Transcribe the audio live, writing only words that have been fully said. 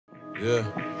Yeah.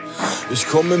 Ich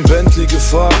komm im Bentley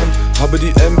gefahren, habe die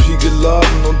MP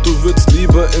geladen und du würdest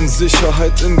lieber in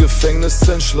Sicherheit im Gefängnis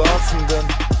entschlafen, denn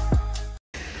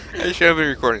I should have been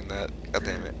recording that. God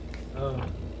damn it. Oh.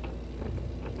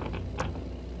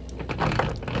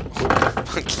 What the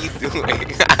fuck are you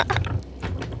doing?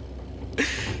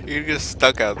 You're just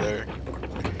stuck out there.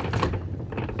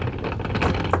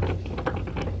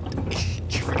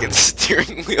 You forget the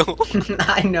steering wheel.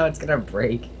 I know it's gonna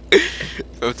break.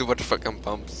 Go through a bunch of fucking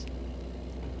bumps.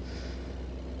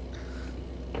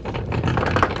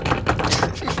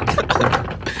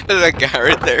 There's that guy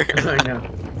right there. I know.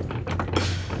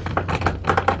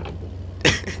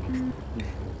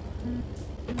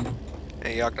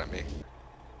 Hey, y'all got me.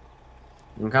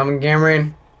 I'm coming,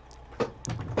 Cameron.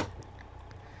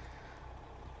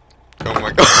 Oh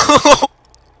my god.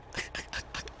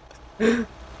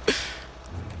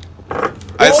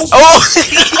 Oh!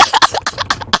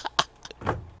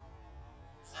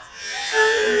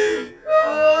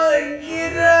 Oh,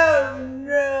 get up!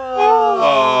 No!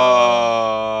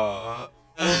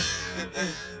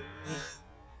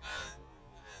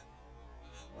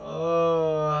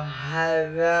 Oh,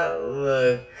 how'd that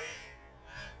look?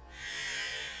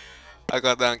 I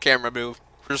got that on camera, move.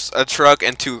 There's a truck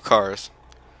and 2 cars.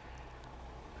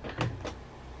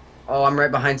 Oh, I'm right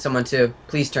behind someone too.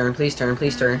 Please turn, please turn,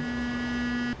 please turn.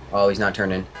 Oh, he's not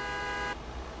turning.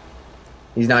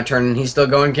 He's not turning. He's still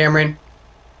going, Cameron.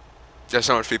 There's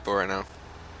so much people right now.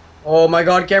 Oh my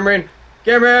god, Cameron!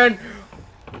 Cameron!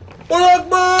 Look,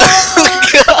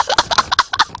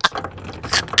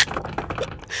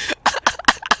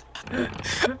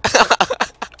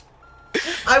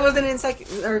 I wasn't in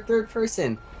second or third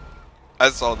person. I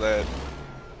saw that.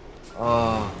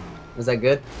 Oh, was that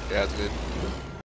good? Yeah, it's good.